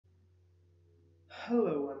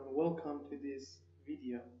Hello and welcome to this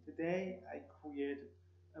video. Today I created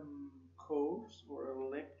a course or a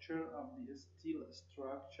lecture of the steel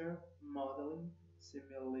structure modeling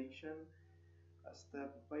simulation, a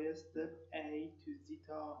step by step A to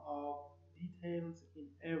zeta of details in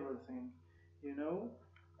everything. You know,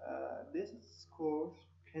 this course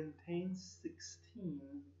contains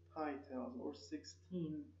 16 titles or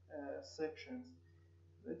 16 sections.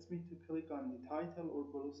 Let's me to click on the title or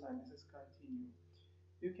blue sign. This is continue.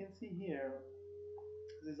 You can see here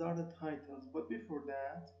these are the titles, but before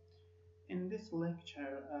that, in this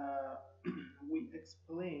lecture we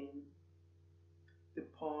explain the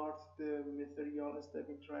parts, the material, step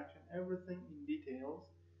interaction, everything in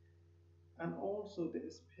details, and also the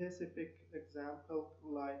specific example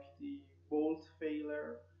like the bolt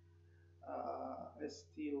failure, a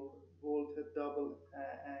steel bolted double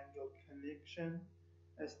angle connection,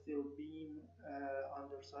 a steel beam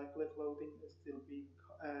under cyclic loading, a steel beam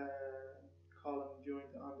column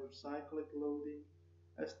joint under cyclic loading,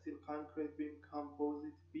 a steel concrete beam,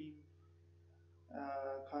 composite beam,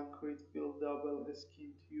 concrete build double, a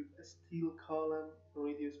skin tube, a steel column,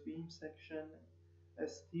 radius beam section, a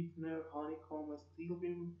stiffener, honeycomb, a steel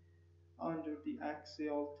beam under the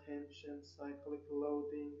axial tension cyclic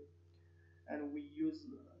loading, and we use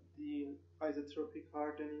the isotropic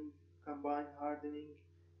hardening, combined hardening,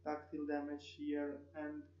 ductile damage, shear,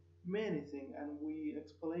 and many things. And we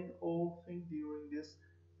explain all things during this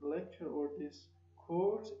lecture or this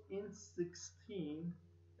course in 16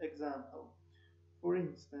 examples. For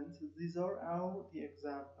instance, these are the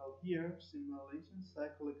example here: simulation,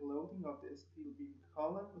 cyclic loading of the steel beam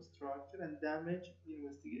column structure and damage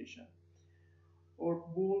investigation, or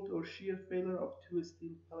bolt or shear failure of two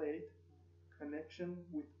steel plate connection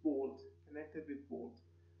with bolt, connected with bolt.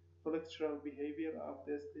 Flexural behavior of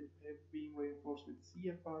the steel beam reinforced with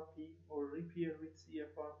CFRP or repair with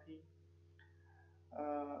CFRP.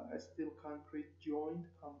 A steel concrete joint,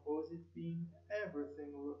 composite beam,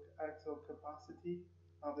 everything with axial capacity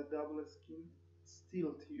of the double skin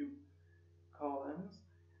steel tube columns,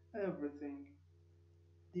 everything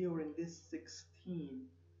during this 16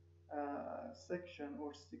 section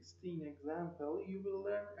or 16 example. You will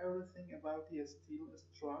learn everything about the steel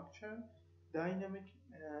structure, dynamic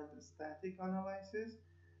and static analysis,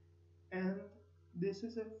 and this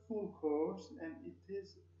is a full course and it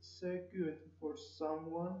is so good for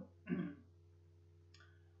someone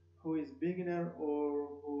who is beginner or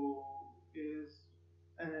who is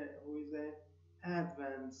a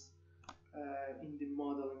advanced in the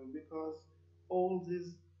modeling, because all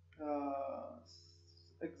these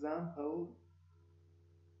examples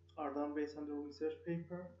are done based on the research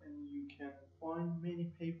paper, and you can find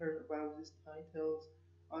many papers about these titles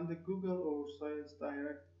on the Google or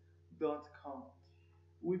ScienceDirect.com.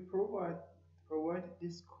 We provide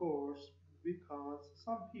this course because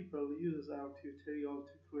some people use our tutorial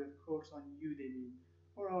to create course on Udemy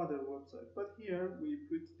or other website, but here we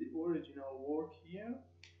put the original work here,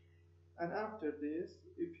 and after this,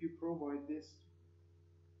 if you provide this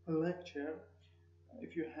lecture,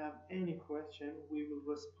 if you have any question, we will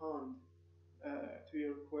respond to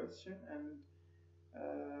your question, and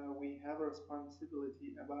we have a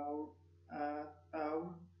responsibility about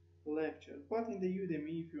our lecture. But in the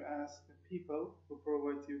Udemy, if you ask the people who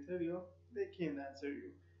provide tutorial, they can't answer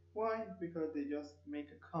you. Why? Because they just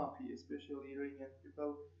make a copy, especially Iranian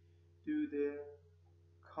people do the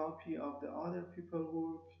copy of the other people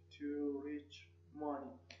work to reach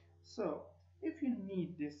money. So if you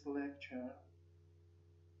need this lecture,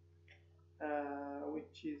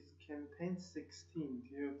 which is contains 16,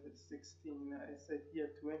 here 16, I said here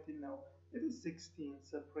 20, now it is 16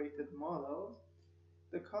 separated models.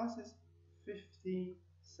 The cost is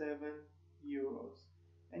 57 euros,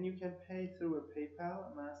 and you can pay through a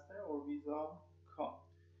PayPal, Master, or Visa card.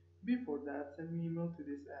 Before that, send me email to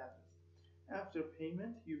this address. After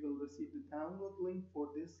payment, you will receive the download link for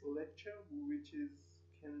this lecture, which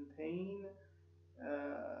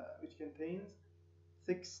contains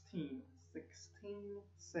 16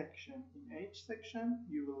 sections. In each section,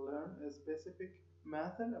 you will learn a specific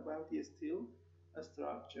method about the steel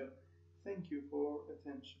structure. Thank you for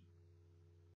attention.